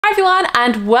everyone,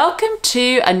 and welcome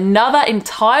to another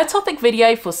entire topic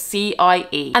video for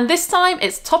CIE. And this time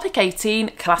it's topic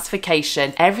 18,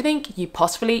 classification, everything you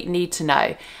possibly need to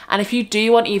know. And if you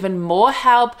do want even more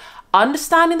help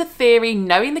understanding the theory,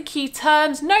 knowing the key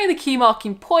terms, knowing the key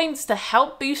marking points to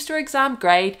help boost your exam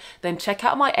grade, then check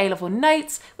out my A-level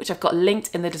notes, which I've got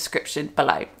linked in the description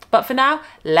below. But for now,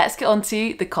 let's get on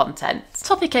to the content.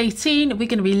 Topic 18, we're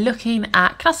going to be looking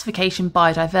at classification,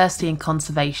 biodiversity and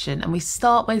conservation, and we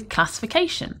start with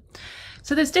classification.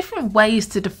 So there's different ways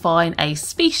to define a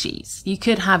species. You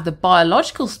could have the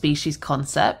biological species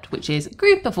concept, which is a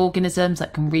group of organisms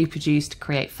that can reproduce to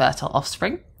create fertile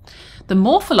offspring. The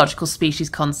morphological species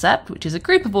concept, which is a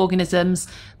group of organisms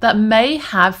that may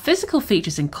have physical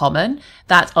features in common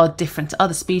that are different to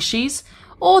other species.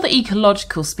 Or the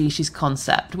ecological species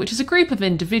concept, which is a group of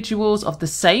individuals of the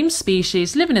same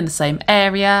species living in the same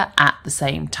area at the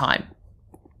same time.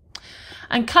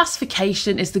 And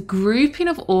classification is the grouping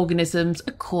of organisms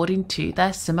according to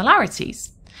their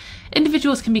similarities.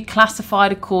 Individuals can be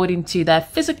classified according to their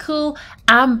physical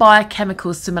and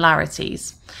biochemical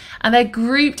similarities, and they're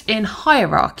grouped in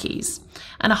hierarchies.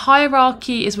 And a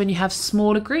hierarchy is when you have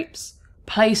smaller groups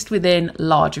placed within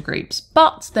larger groups,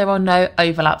 but there are no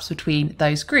overlaps between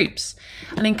those groups.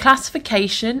 And in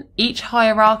classification, each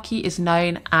hierarchy is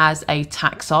known as a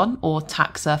taxon, or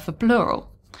taxa for plural.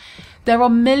 There are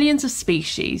millions of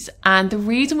species, and the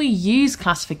reason we use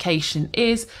classification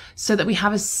is so that we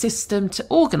have a system to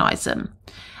organise them.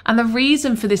 And the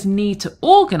reason for this need to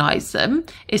organise them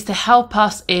is to help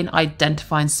us in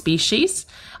identifying species,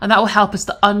 and that will help us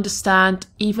to understand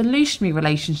evolutionary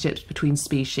relationships between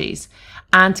species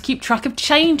and to keep track of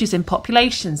changes in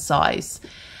population size.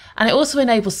 And it also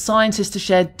enables scientists to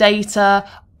share data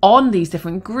on these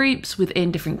different groups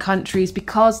within different countries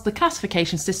because the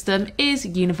classification system is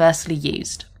universally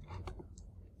used.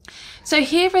 So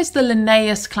here is the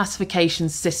Linnaeus classification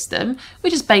system,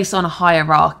 which is based on a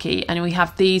hierarchy, and we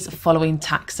have these following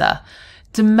taxa.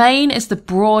 Domain is the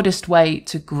broadest way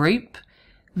to group.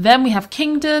 Then we have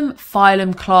kingdom,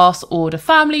 phylum, class, order,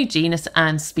 family, genus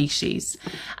and species.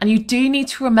 And you do need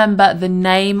to remember the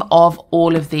name of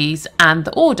all of these and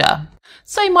the order.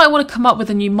 So you might want to come up with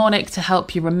a mnemonic to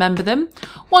help you remember them.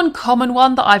 One common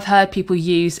one that I've heard people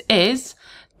use is,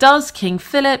 does King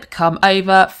Philip come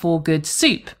over for good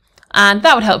soup? And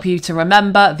that would help you to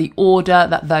remember the order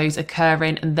that those occur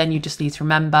in, and then you just need to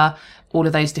remember all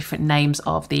of those different names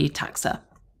of the taxa.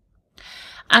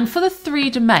 And for the three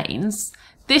domains,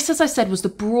 this, as I said, was the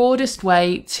broadest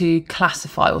way to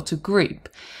classify or to group.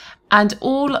 And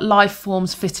all life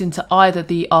forms fit into either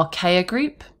the archaea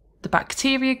group, the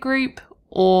bacteria group,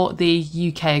 or the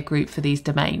eukarya group for these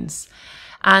domains.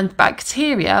 And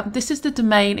bacteria, this is the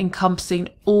domain encompassing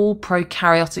all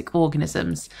prokaryotic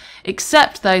organisms,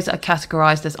 except those that are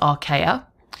categorised as archaea.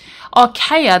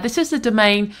 Archaea, this is the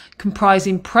domain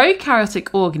comprising prokaryotic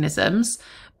organisms,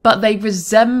 but they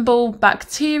resemble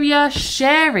bacteria,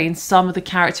 sharing some of the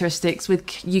characteristics with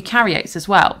eukaryotes as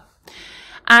well.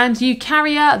 And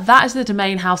eukarya, that is the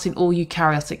domain housing all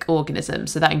eukaryotic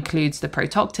organisms. So that includes the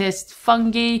protoctists,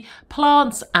 fungi,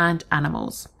 plants and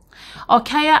animals.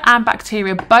 Archaea and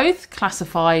bacteria both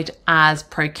classified as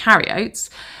prokaryotes.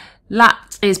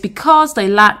 That is because they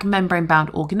lack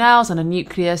membrane-bound organelles and a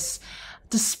nucleus.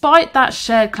 Despite that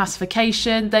shared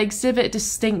classification, they exhibit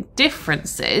distinct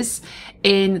differences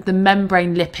in the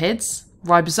membrane lipids,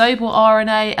 ribosomal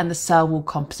RNA and the cell wall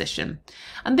composition.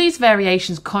 And these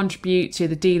variations contribute to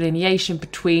the delineation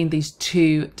between these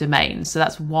two domains. So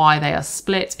that's why they are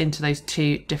split into those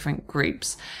two different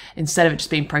groups. Instead of it just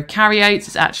being prokaryotes,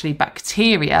 it's actually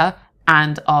bacteria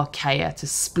and archaea to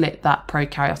split that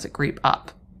prokaryotic group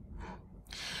up.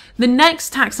 The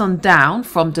next taxon down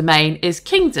from domain is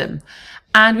kingdom.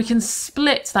 And we can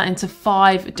split that into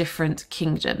 5 different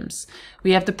kingdoms.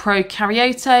 We have the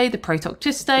prokaryote, the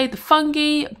protoctistae, the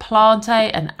fungi,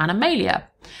 plantae and animalia.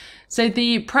 So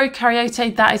the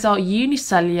prokaryote, that is our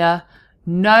unicellular,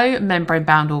 no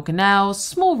membrane-bound organelles,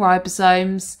 small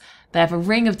ribosomes. They have a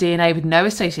ring of DNA with no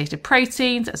associated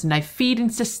proteins, it has no feeding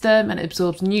system and it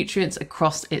absorbs nutrients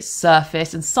across its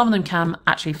surface, and some of them can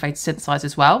actually photosynthesize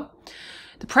as well.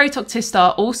 The protoctists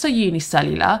are also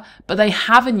unicellular, but they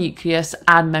have a nucleus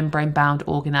and membrane-bound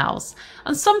organelles.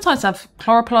 And sometimes have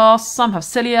chloroplasts, some have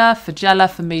cilia, flagella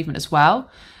for movement as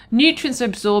well. Nutrients are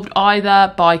absorbed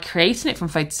either by creating it from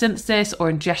photosynthesis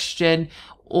or ingestion,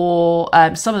 or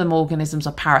some of them organisms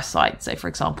are parasites, so for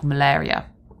example malaria.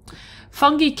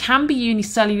 Fungi can be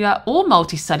unicellular or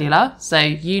multicellular, so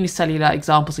unicellular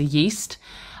examples are yeast,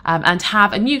 and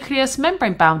have a nucleus,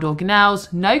 membrane-bound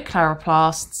organelles, no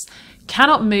chloroplasts,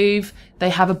 cannot move. They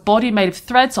have a body made of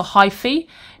threads or hyphae,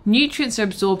 Nutrients are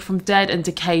absorbed from dead and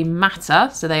decaying matter,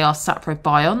 so they are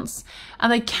saprobionts,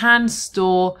 and they can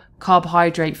store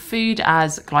carbohydrate food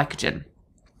as glycogen.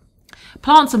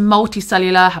 Plants are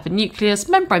multicellular, have a nucleus,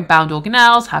 membrane-bound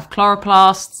organelles, have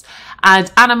chloroplasts,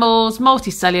 and animals,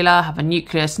 multicellular, have a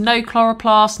nucleus, no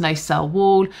chloroplast, no cell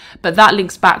wall, but that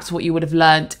links back to what you would have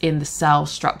learnt in the cell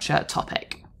structure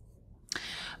topic.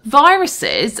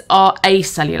 Viruses are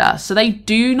acellular, so they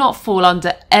do not fall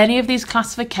under any of these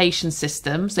classification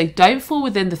systems. They don't fall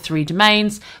within the 3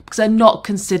 domains because they're not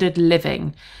considered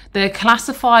living. They're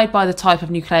classified by the type of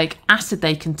nucleic acid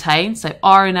they contain, so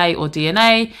RNA or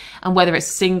DNA, and whether it's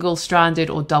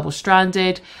single-stranded or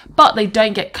double-stranded, but they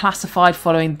don't get classified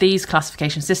following these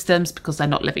classification systems because they're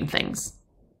not living things.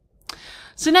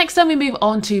 So next then we move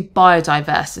on to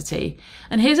biodiversity,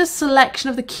 and here's a selection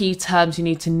of the key terms you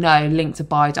need to know linked to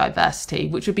biodiversity,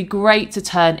 which would be great to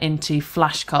turn into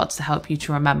flashcards to help you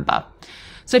to remember.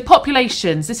 So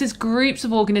populations, this is groups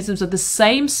of organisms of the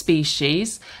same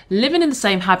species living in the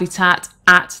same habitat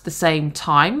at the same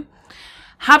time.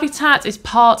 Habitat is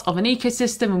part of an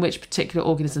ecosystem in which particular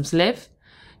organisms live.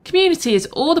 Community is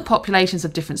all the populations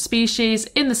of different species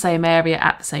in the same area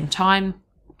at the same time.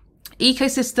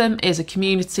 Ecosystem is a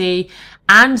community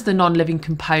and the non-living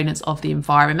components of the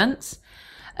environment.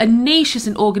 A niche is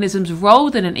an organism's role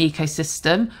in an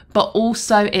ecosystem, but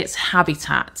also its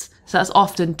habitat. So that's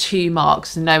often 2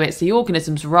 marks to know it's the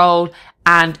organism's role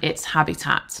and its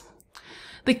habitat.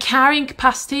 The carrying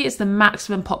capacity is the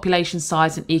maximum population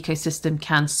size an ecosystem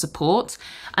can support.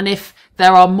 And if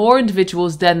there are more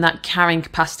individuals than that carrying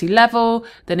capacity level,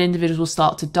 then individuals will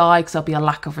start to die because there'll be a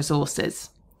lack of resources.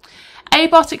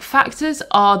 Abiotic factors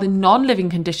are the non-living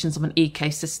conditions of an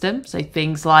ecosystem, so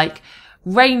things like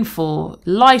rainfall,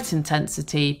 light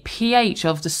intensity, pH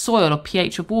of the soil or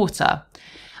pH of water.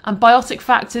 And biotic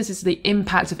factors is the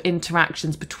impact of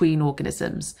interactions between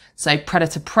organisms, so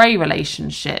predator-prey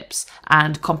relationships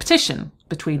and competition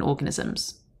between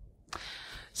organisms.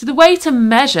 So the way to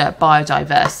measure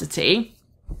biodiversity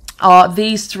are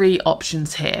these 3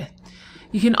 options here.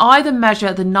 You can either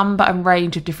measure the number and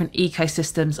range of different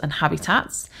ecosystems and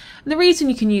habitats. And the reason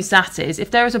you can use that is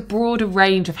if there is a broader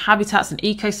range of habitats and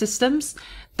ecosystems,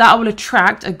 that will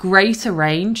attract a greater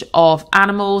range of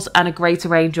animals and a greater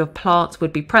range of plants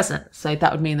would be present. So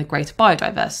that would mean the greater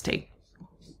biodiversity.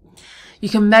 You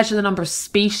can measure the number of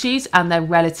species and their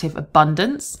relative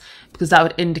abundance, because that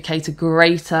would indicate a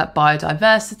greater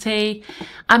biodiversity.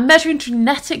 And measuring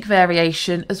genetic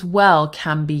variation as well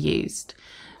can be used.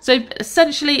 So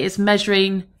essentially it's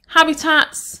measuring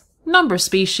habitats, number of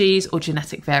species or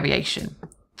genetic variation.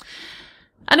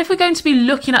 And if we're going to be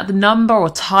looking at the number or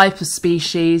type of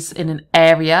species in an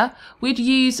area, we'd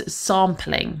use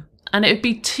sampling, and it would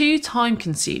be too time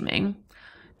consuming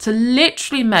to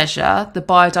literally measure the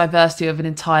biodiversity of an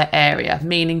entire area,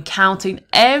 meaning counting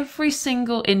every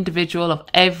single individual of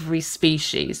every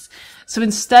species. So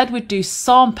instead we'd do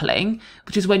sampling,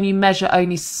 which is when you measure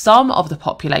only some of the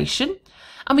population,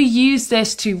 and we use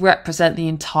this to represent the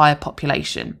entire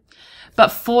population. But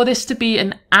for this to be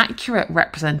an accurate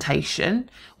representation,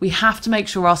 we have to make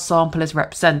sure our sample is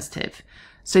representative.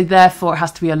 So therefore it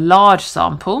has to be a large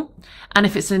sample. And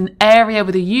if it's an area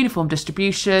with a uniform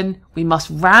distribution, we must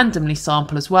randomly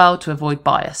sample as well to avoid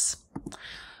bias.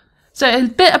 So a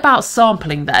bit about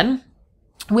sampling then.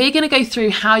 We're going to go through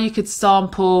how you could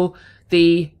sample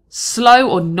the slow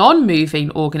or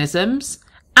non-moving organisms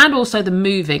and also the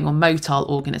moving or motile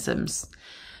organisms.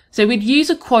 So we'd use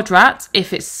a quadrat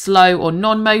if it's slow or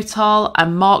non-motile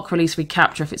and mark release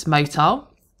recapture if it's motile.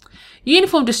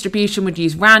 Uniform distribution would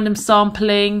use random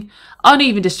sampling.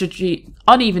 Uneven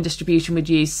distribution would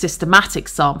use systematic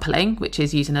sampling, which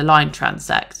is using a line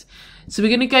transect. So we're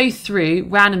going to go through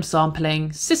random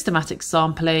sampling, systematic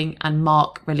sampling and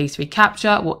mark release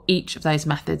recapture, what each of those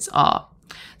methods are.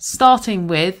 Starting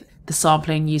with the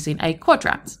sampling using a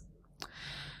quadrat.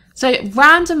 So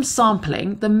random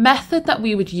sampling, the method that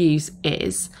we would use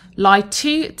is lie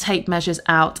 2 tape measures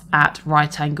out at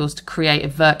right angles to create a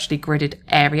virtually gridded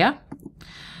area.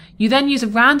 You then use a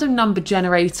random number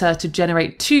generator to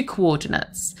generate 2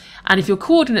 coordinates. And if your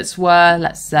coordinates were,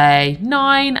 let's say,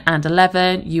 9 and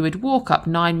 11, you would walk up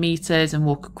 9 meters and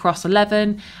walk across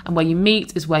 11. And where you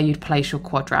meet is where you'd place your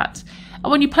quadrat.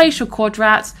 And when you place your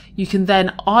quadrat, you can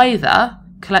then either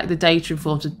collect the data in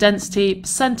forms of density,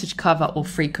 percentage cover or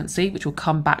frequency, which we'll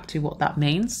come back to what that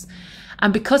means.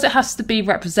 And because it has to be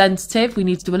representative, we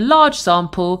need to do a large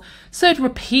sample. So to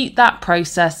repeat that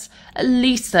process at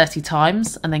least 30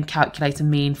 times and then calculate a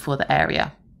mean for the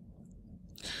area.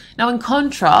 Now, in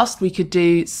contrast, we could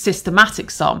do systematic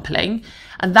sampling,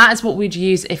 and that is what we'd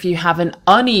use if you have an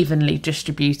unevenly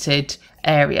distributed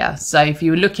area. So if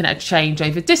you were looking at a change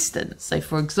over distance, so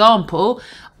for example,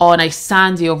 on a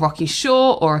sandy or rocky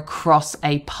shore or across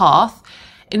a path,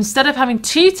 instead of having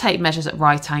 2 tape measures at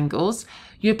right angles,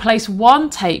 you would place 1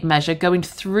 tape measure going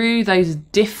through those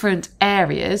different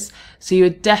areas. So you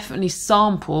would definitely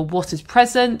sample what is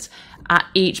present at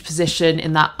each position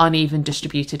in that uneven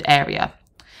distributed area.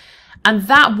 And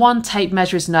that 1 tape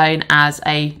measure is known as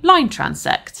a line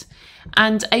transect.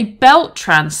 And a belt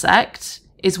transect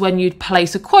is when you'd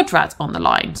place a quadrat on the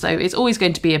line. So it's always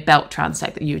going to be a belt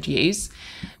transect that you would use.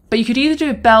 But you could either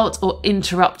do a belt or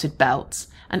interrupted belt.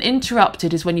 And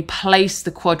interrupted is when you place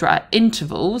the quadrat at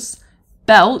intervals.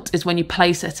 Belt is when you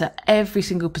place it at every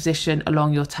single position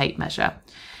along your tape measure.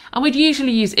 And we'd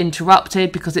usually use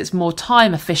interrupted because it's more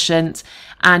time efficient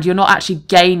and you're not actually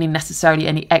gaining necessarily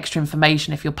any extra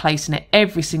information if you're placing it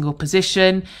every single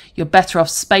position. You're better off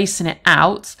spacing it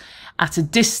out at a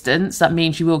distance. That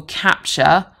means you will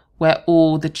capture where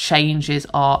all the changes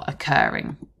are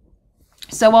occurring.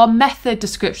 So our method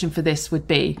description for this would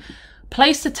be: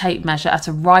 place the tape measure at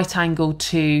a right angle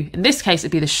to, in this case,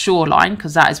 it'd be the shoreline,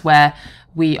 because that is where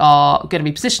we are going to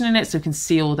be positioning it so we can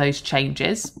see all those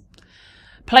changes.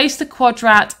 Place the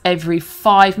quadrat every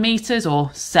 5 meters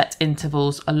or set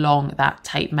intervals along that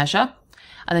tape measure,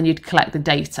 and then you'd collect the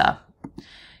data.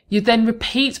 You'd then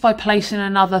repeat by placing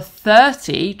another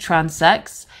 30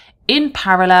 transects in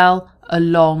parallel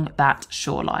along that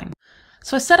shoreline.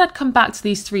 So I said I'd come back to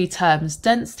these 3 terms: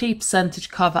 density, percentage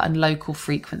cover, and local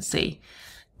frequency.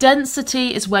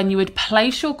 Density is when you would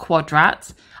place your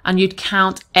quadrat and you'd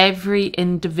count every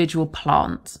individual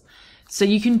plant. So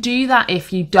you can do that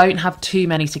if you don't have too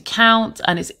many to count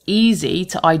and it's easy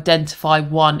to identify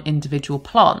one individual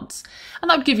plant.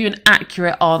 And that would give you an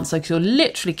accurate answer because you're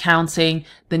literally counting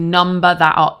the number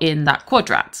that are in that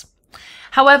quadrat.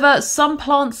 However, some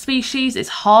plant species, it's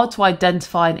hard to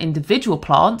identify an individual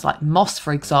plant, like moss,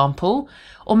 for example,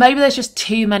 or maybe there's just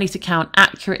too many to count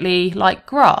accurately, like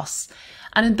grass.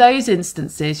 And in those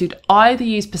instances, you'd either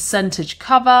use percentage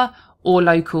cover or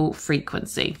local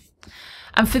frequency.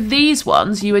 And for these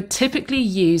ones, you would typically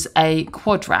use a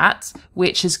quadrat,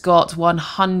 which has got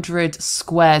 100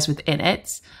 squares within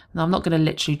it. Now, I'm not going to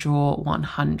literally draw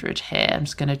 100 here. I'm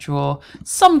just going to draw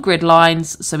some grid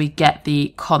lines so we get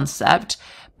the concept,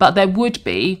 but there would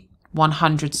be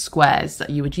 100 squares that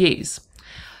you would use.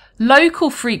 Local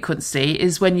frequency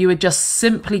is when you would just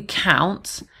simply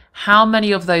count how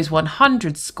many of those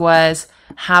 100 squares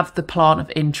have the plant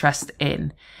of interest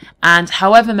in. And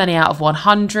however many out of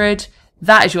 100,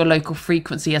 that is your local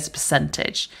frequency as a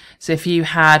percentage. So if you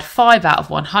had 5 out of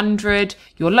 100,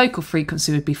 your local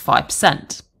frequency would be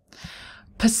 5%.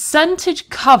 Percentage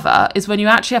cover is when you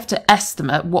actually have to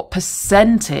estimate what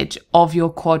percentage of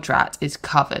your quadrat is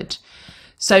covered.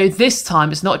 So this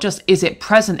time it's not just is it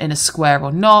present in a square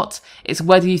or not, it's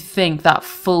whether you think that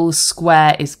full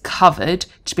square is covered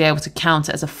to be able to count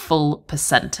it as a full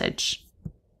percentage.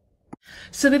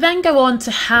 So we then go on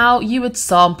to how you would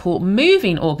sample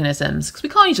moving organisms, because we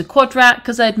can't use a quadrat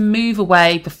because they'd move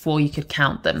away before you could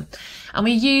count them. And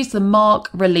we use the mark,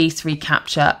 release,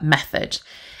 recapture method.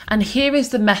 And here is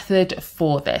the method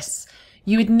for this.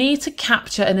 You would need to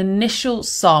capture an initial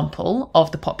sample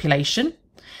of the population.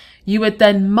 You would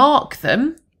then mark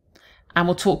them, and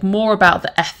we'll talk more about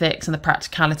the ethics and the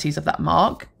practicalities of that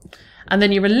mark. And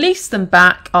then you release them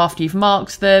back after you've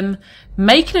marked them,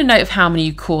 making a note of how many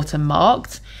you caught and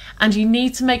marked. And you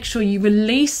need to make sure you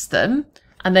release them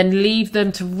and then leave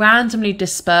them to randomly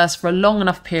disperse for a long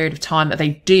enough period of time that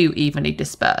they do evenly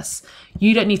disperse.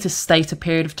 You don't need to state a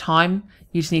period of time.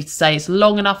 You just need to say it's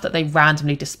long enough that they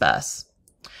randomly disperse.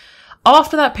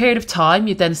 After that period of time,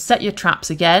 you then set your traps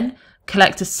again,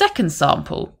 collect a second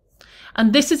sample.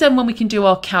 And this is then when we can do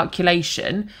our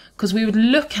calculation, because we would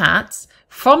look at,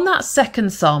 from that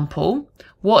second sample,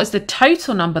 what is the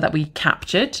total number that we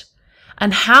captured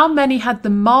and how many had the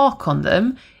mark on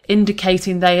them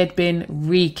indicating they had been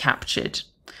recaptured.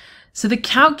 So the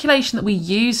calculation that we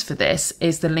use for this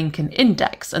is the Lincoln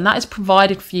Index, and that is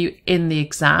provided for you in the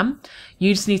exam.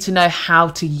 You just need to know how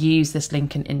to use this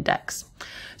Lincoln Index.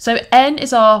 So N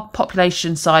is our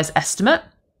population size estimate,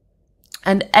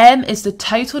 and M is the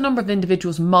total number of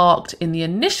individuals marked in the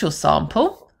initial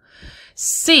sample.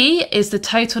 C is the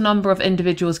total number of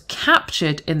individuals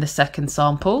captured in the second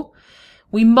sample.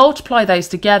 We multiply those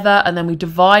together and then we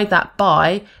divide that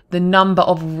by the number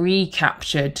of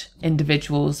recaptured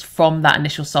individuals from that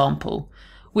initial sample,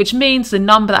 which means the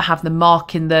number that have the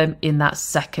mark in them in that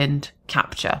second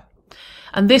capture.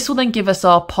 And this will then give us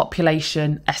our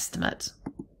population estimate.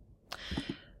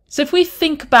 So if we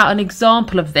think about an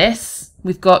example of this,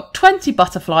 we've got 20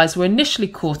 butterflies were initially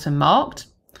caught and marked.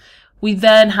 We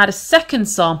then had a second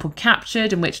sample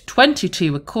captured in which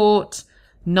 22 were caught,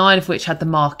 9 of which had the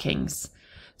markings.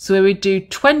 So we would do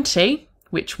 20,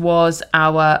 which was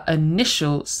our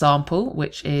initial sample,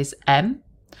 which is M,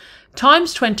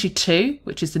 times 22,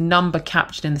 which is the number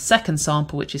captured in the second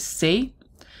sample, which is C,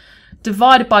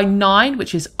 divided by 9,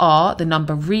 which is R, the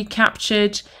number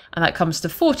recaptured, and that comes to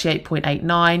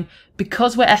 48.89.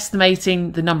 Because we're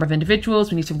estimating the number of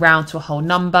individuals, we need to round to a whole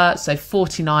number, so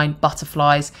 49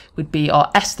 butterflies would be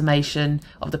our estimation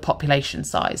of the population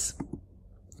size.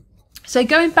 So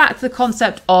going back to the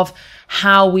concept of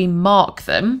how we mark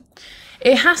them,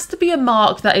 it has to be a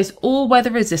mark that is all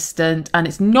weather resistant and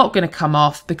it's not going to come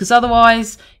off, because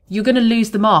otherwise you're going to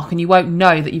lose the mark and you won't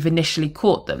know that you've initially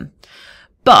caught them.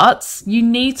 But you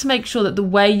need to make sure that the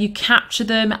way you capture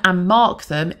them and mark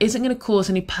them isn't going to cause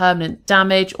any permanent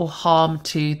damage or harm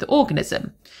to the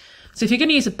organism. So if you're going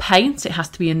to use a paint, it has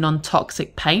to be a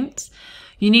non-toxic paint.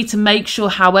 You need to make sure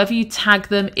however you tag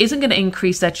them isn't going to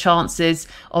increase their chances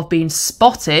of being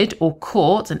spotted or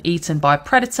caught and eaten by a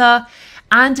predator,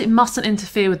 and it mustn't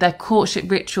interfere with their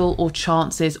courtship ritual or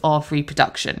chances of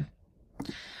reproduction.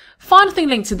 Final thing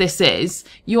linked to this is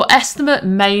your estimate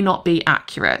may not be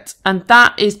accurate, and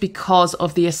that is because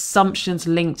of the assumptions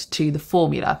linked to the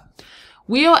formula.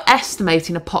 We are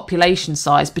estimating a population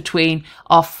size between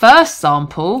our first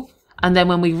sample and then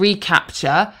when we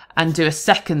recapture and do a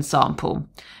second sample.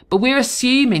 But we're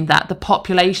assuming that the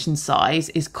population size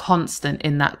is constant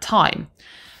in that time.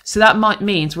 So that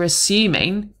means we're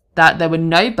assuming that there were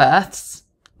no births,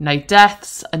 no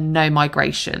deaths, and no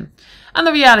migration. And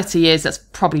the reality is that's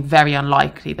probably very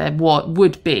unlikely. There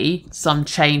would be some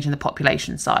change in the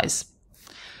population size.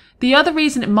 The other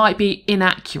reason it might be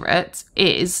inaccurate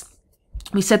is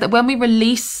we said that when we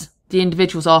release the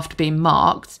individuals after being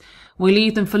marked, we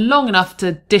leave them for long enough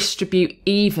to distribute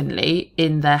evenly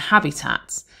in their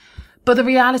habitats. But the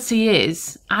reality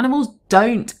is animals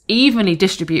don't evenly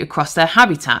distribute across their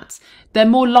habitats. They're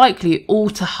more likely all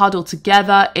to huddle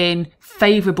together in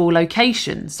favourable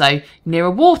locations, so near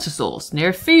a water source, near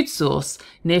a food source,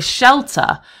 near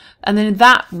shelter. And then in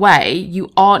that way,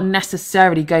 you aren't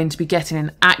necessarily going to be getting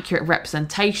an accurate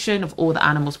representation of all the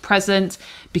animals present,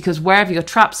 because wherever your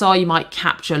traps are, you might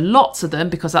capture lots of them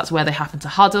because that's where they happen to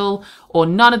huddle, or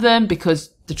none of them because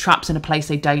the trap's in a place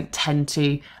they don't tend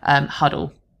to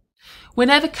huddle.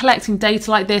 Whenever collecting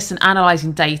data like this and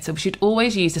analysing data, we should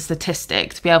always use a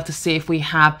statistic to be able to see if we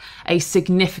have a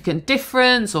significant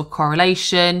difference or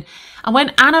correlation. And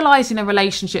when analysing a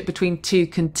relationship between two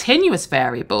continuous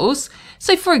variables,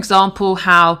 so for example,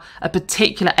 how a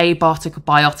particular abiotic or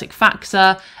biotic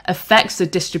factor affects the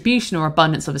distribution or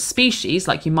abundance of a species,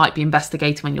 like you might be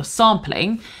investigating when you're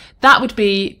sampling, that would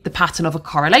be the pattern of a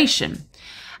correlation.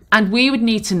 And we would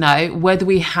need to know whether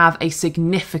we have a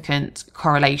significant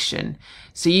correlation.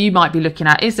 So you might be looking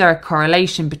at, is there a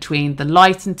correlation between the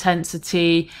light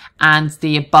intensity and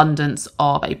the abundance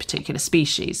of a particular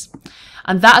species?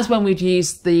 And that is when we'd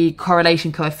use the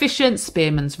correlation coefficient,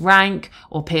 Spearman's rank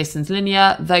or Pearson's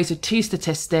linear. Those are two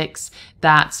statistics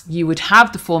that you would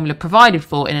have the formula provided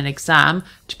for in an exam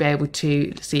to be able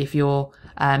to see if your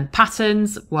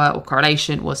patterns or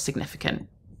correlation was significant.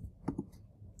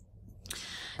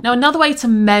 Now, another way to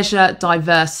measure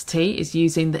diversity is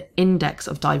using the index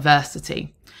of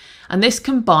diversity. And this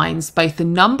combines both the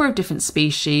number of different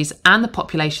species and the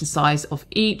population size of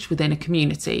each within a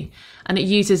community. And it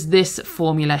uses this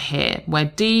formula here, where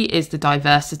D is the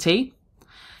diversity,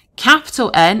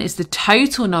 capital N is the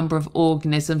total number of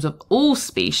organisms of all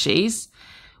species,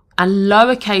 and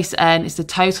lowercase n is the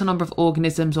total number of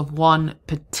organisms of one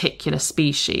particular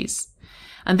species.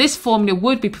 And this formula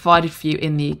would be provided for you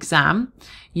in the exam.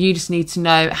 You just need to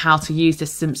know how to use the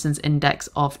Simpson's index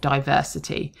of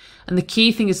diversity. And the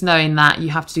key thing is knowing that you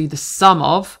have to do the sum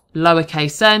of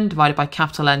lowercase n divided by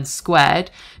capital N squared,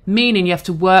 meaning you have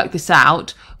to work this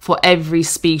out for every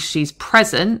species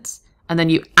present, and then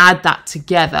you add that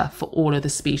together for all of the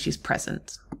species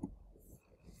present.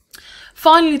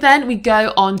 Finally, then we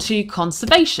go on to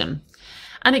conservation.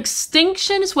 And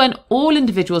extinction is when all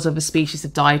individuals of a species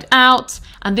have died out,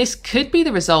 and this could be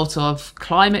the result of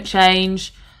climate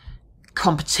change,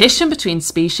 competition between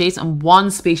species and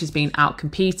one species being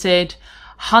outcompeted,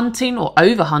 hunting or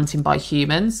overhunting by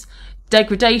humans,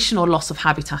 degradation or loss of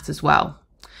habitat as well.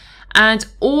 And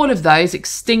all of those,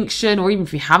 extinction, or even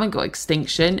if you haven't got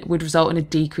extinction, would result in a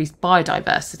decreased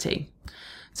biodiversity.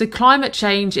 So climate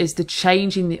change is the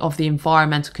changing of the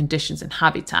environmental conditions and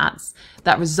habitats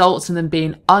that results in them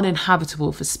being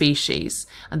uninhabitable for species,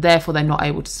 and therefore they're not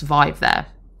able to survive there.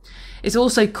 It's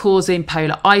also causing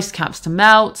polar ice caps to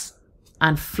melt,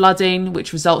 and flooding,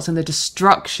 which results in the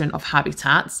destruction of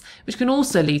habitats, which can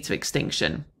also lead to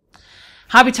extinction.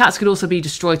 Habitats could also be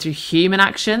destroyed through human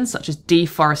actions, such as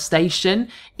deforestation,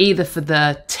 either for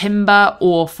the timber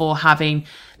or for having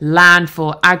land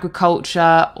for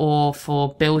agriculture or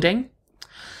for building.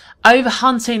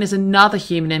 Overhunting is another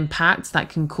human impact that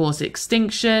can cause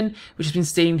extinction, which has been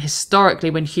seen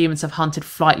historically when humans have hunted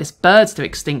flightless birds to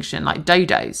extinction, like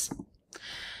dodos.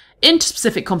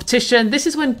 Interspecific competition, this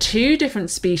is when two different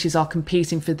species are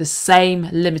competing for the same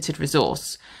limited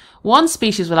resource. One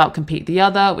species will outcompete the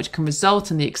other, which can result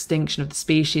in the extinction of the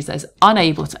species that is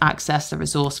unable to access the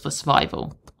resource for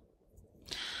survival.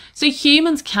 So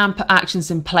humans can put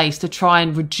actions in place to try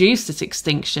and reduce this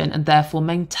extinction and therefore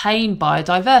maintain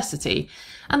biodiversity.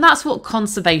 And that's what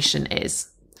conservation is.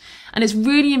 And it's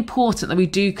really important that we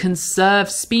do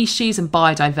conserve species and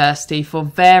biodiversity for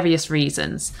various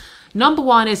reasons. Number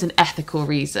one is an ethical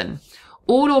reason.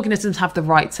 All organisms have the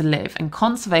right to live, and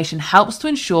conservation helps to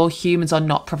ensure humans are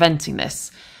not preventing this.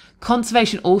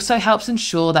 Conservation also helps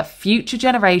ensure that future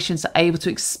generations are able to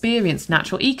experience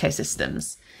natural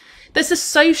ecosystems. There's a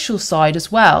social side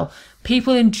as well.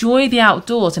 People enjoy the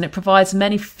outdoors, and it provides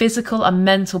many physical and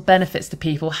mental benefits to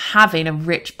people having a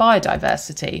rich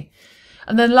biodiversity.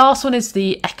 And the last one is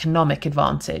the economic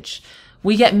advantage.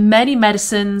 We get many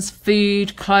medicines,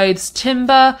 food, clothes,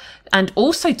 timber, and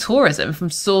also tourism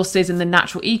from sources in the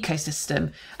natural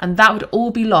ecosystem. And that would all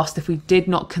be lost if we did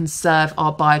not conserve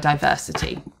our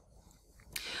biodiversity.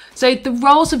 So the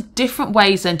roles of different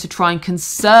ways then to try and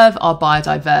conserve our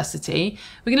biodiversity.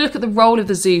 We're going to look at the role of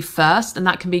the zoo first, and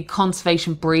that can be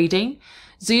conservation breeding.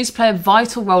 Zoos play a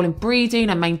vital role in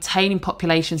breeding and maintaining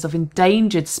populations of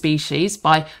endangered species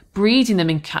by breeding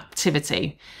them in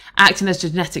captivity, acting as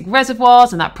genetic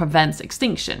reservoirs, and that prevents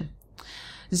extinction.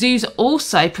 Zoos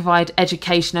also provide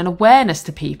education and awareness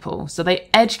to people, so they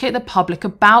educate the public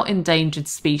about endangered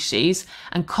species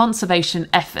and conservation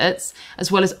efforts,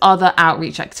 as well as other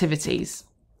outreach activities.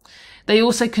 They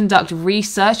also conduct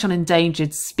research on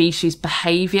endangered species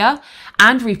behaviour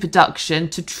and reproduction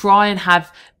to try and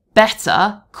have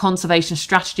better conservation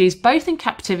strategies both in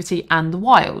captivity and the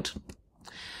wild.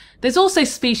 There's also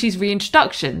species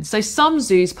reintroduction. So some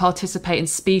zoos participate in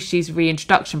species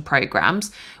reintroduction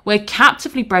programs where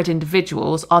captively bred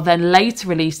individuals are then later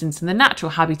released into the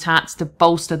natural habitats to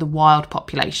bolster the wild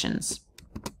populations.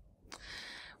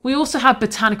 We also have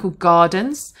botanical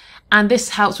gardens, and this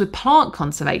helps with plant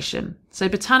conservation. So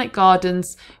botanic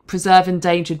gardens preserve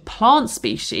endangered plant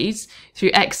species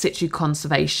through ex situ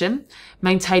conservation,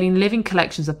 maintaining living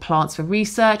collections of plants for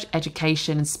research,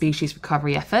 education, and species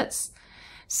recovery efforts.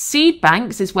 Seed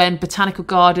banks is when botanical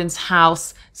gardens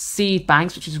house seed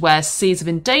banks, which is where seeds of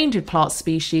endangered plant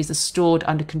species are stored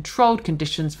under controlled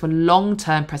conditions for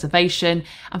long-term preservation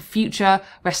and future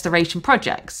restoration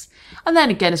projects. And then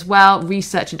again as well,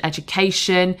 research and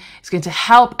education is going to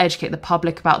help educate the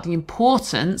public about the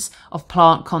importance of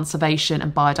plant conservation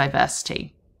and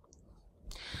biodiversity.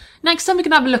 Next time we're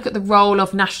going to have a look at the role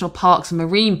of national parks and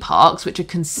marine parks, which are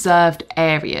conserved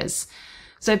areas.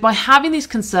 So by having these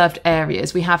conserved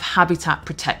areas, we have habitat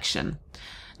protection.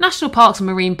 National parks and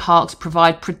marine parks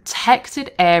provide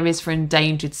protected areas for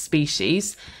endangered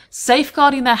species,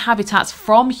 safeguarding their habitats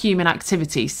from human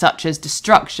activities such as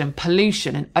destruction,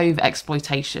 pollution, and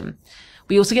overexploitation.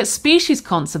 We also get species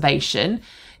conservation.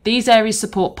 These areas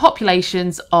support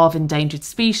populations of endangered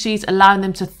species, allowing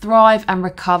them to thrive and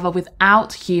recover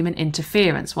without human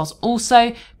interference, whilst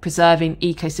also preserving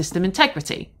ecosystem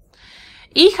integrity.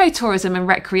 Ecotourism and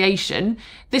recreation,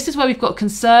 this is where we've got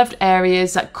conserved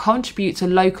areas that contribute to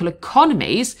local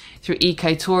economies through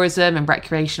ecotourism and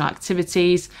recreational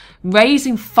activities,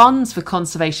 raising funds for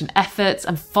conservation efforts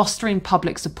and fostering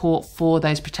public support for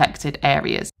those protected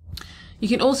areas. You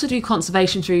can also do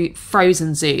conservation through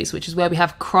frozen zoos, which is where we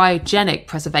have cryogenic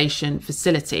preservation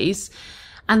facilities.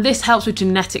 And this helps with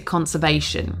genetic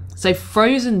conservation. So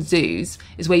frozen zoos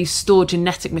is where you store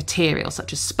genetic material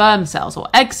such as sperm cells or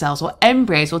egg cells or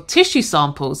embryos or tissue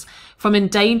samples from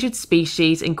endangered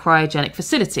species in cryogenic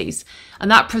facilities.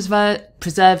 And that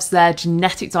preserves their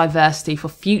genetic diversity for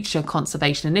future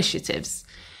conservation initiatives.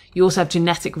 You also have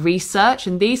genetic research,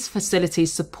 and these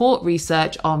facilities support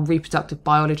research on reproductive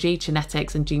biology,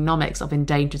 genetics, and genomics of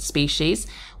endangered species,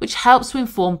 which helps to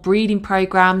inform breeding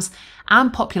programs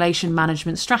and population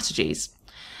management strategies.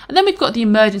 And then we've got the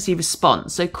emergency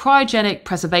response. So cryogenic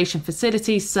preservation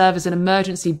facilities serve as an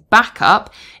emergency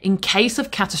backup in case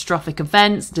of catastrophic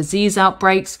events, disease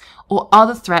outbreaks, or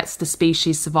other threats to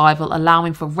species survival,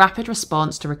 allowing for rapid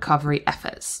response to recovery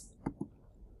efforts.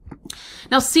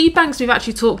 Now, seed banks we've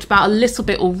actually talked about a little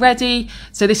bit already,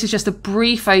 so this is just a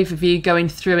brief overview going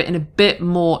through it in a bit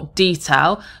more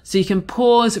detail. So you can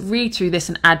pause, read through this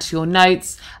and add to your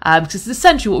notes, because it's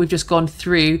essentially what we've just gone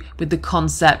through with the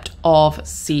concept of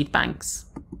seed banks.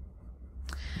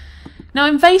 Now,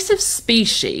 invasive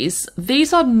species,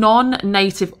 these are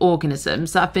non-native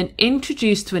organisms that have been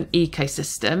introduced to an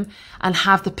ecosystem and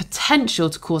have the potential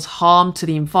to cause harm to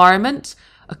the environment,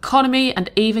 economy,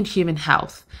 and even human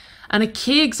health. And a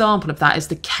key example of that is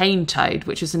the cane toad,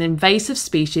 which is an invasive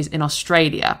species in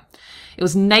Australia. It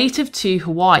was native to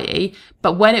Hawaii,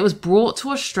 but when it was brought to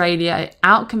Australia, it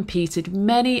outcompeted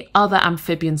many other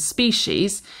amphibian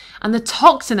species, and the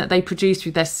toxin that they produced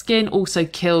through their skin also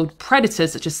killed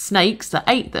predators such as snakes that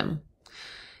ate them.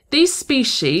 These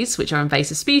species, which are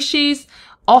invasive species,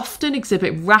 often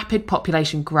exhibit rapid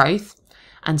population growth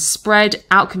and spread,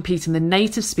 outcompeting the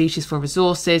native species for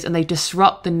resources, and they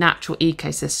disrupt the natural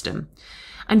ecosystem.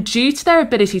 And due to their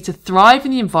ability to thrive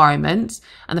in the environment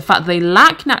and the fact that they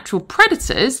lack natural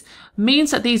predators,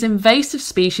 means that these invasive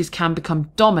species can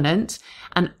become dominant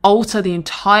and alter the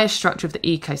entire structure of the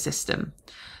ecosystem.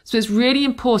 So it's really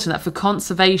important that for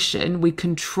conservation, we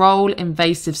control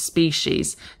invasive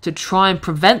species to try and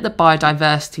prevent the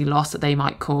biodiversity loss that they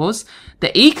might cause, the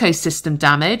ecosystem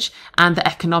damage, and the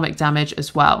economic damage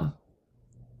as well.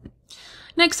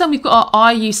 Next up, we've got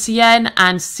our IUCN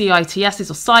and CITES,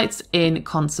 or sites in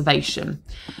conservation.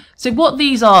 So what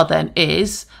these are then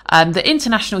is the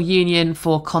International Union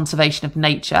for Conservation of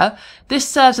Nature. This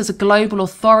serves as a global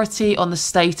authority on the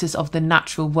status of the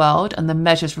natural world and the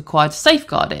measures required to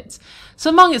safeguard it. So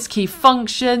among its key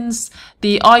functions,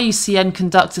 the IUCN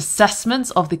conducts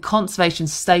assessments of the conservation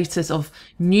status of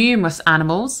numerous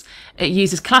animals. It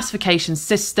uses classification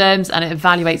systems and it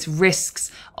evaluates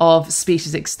risks of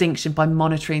species extinction by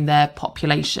monitoring their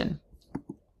population.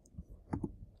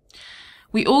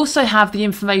 We also have the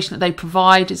information that they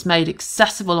provide is made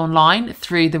accessible online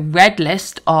through the red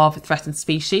list of threatened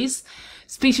species.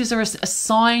 Species are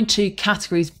assigned to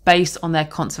categories based on their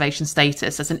conservation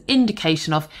status as an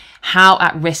indication of how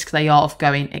at risk they are of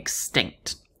going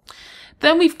extinct.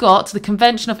 Then we've got the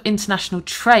Convention of International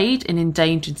Trade in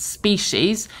Endangered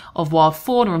Species of Wild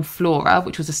Fauna and Flora,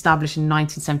 which was established in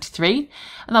 1973.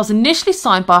 And that was initially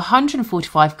signed by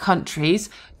 145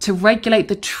 countries to regulate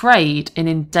the trade in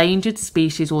endangered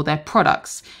species or their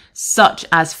products, such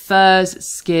as furs,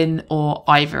 skin, or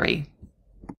ivory.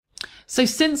 So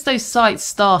since those sites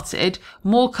started,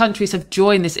 more countries have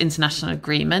joined this international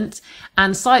agreement,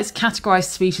 and sites categorise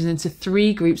species into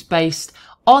 3 groups based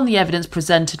on the evidence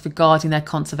presented regarding their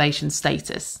conservation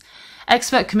status.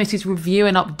 Expert committees review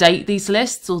and update these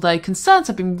lists, although concerns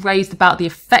have been raised about the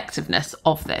effectiveness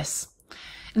of this.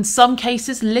 In some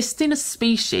cases, listing a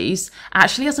species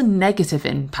actually has a negative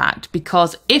impact,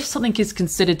 because if something is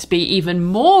considered to be even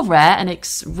more rare and at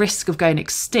risk of going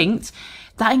extinct,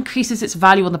 that increases its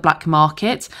value on the black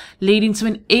market, leading to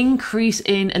an increase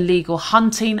in illegal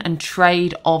hunting and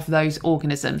trade of those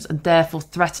organisms, and therefore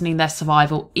threatening their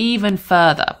survival even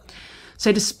further.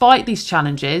 So despite these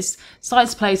challenges,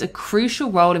 CITES plays a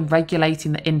crucial role in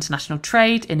regulating the international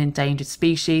trade in endangered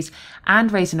species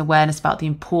and raising awareness about the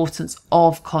importance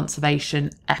of conservation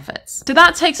efforts. So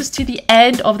that takes us to the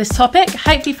end of this topic.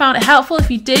 Hope you found it helpful. If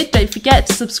you did, don't forget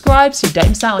to subscribe so you don't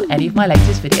miss out on any of my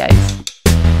latest videos.